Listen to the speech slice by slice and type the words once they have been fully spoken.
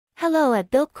Hello, at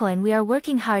Bilpcoin we are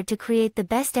working hard to create the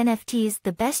best NFTs,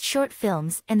 the best short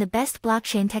films, and the best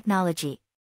blockchain technology.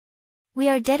 We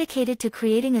are dedicated to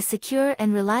creating a secure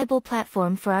and reliable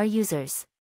platform for our users.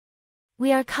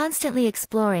 We are constantly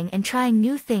exploring and trying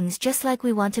new things, just like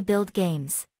we want to build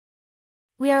games.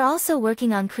 We are also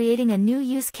working on creating a new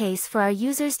use case for our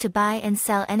users to buy and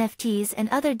sell NFTs and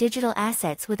other digital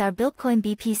assets with our Bilpcoin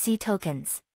BPC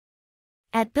tokens.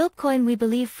 At Bilpcoin we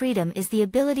believe freedom is the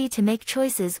ability to make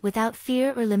choices without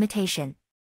fear or limitation.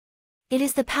 It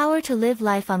is the power to live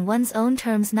life on one's own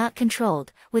terms, not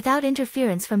controlled, without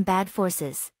interference from bad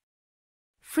forces.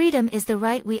 Freedom is the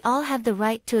right. We all have the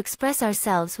right to express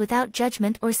ourselves without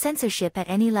judgment or censorship at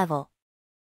any level.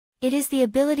 It is the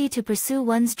ability to pursue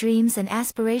one's dreams and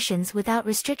aspirations without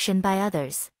restriction by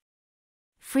others.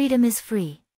 Freedom is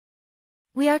free.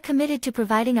 We are committed to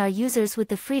providing our users with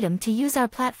the freedom to use our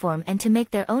platform and to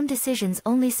make their own decisions.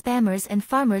 Only spammers and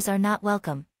farmers are not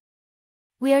welcome.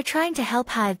 We are trying to help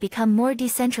Hive become more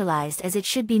decentralized, as it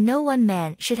should be. No one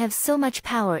man should have so much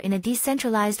power in a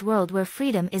decentralized world where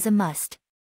freedom is a must.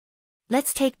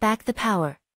 Let's take back the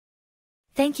power.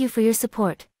 Thank you for your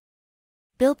support.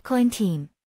 Bilpcoin team.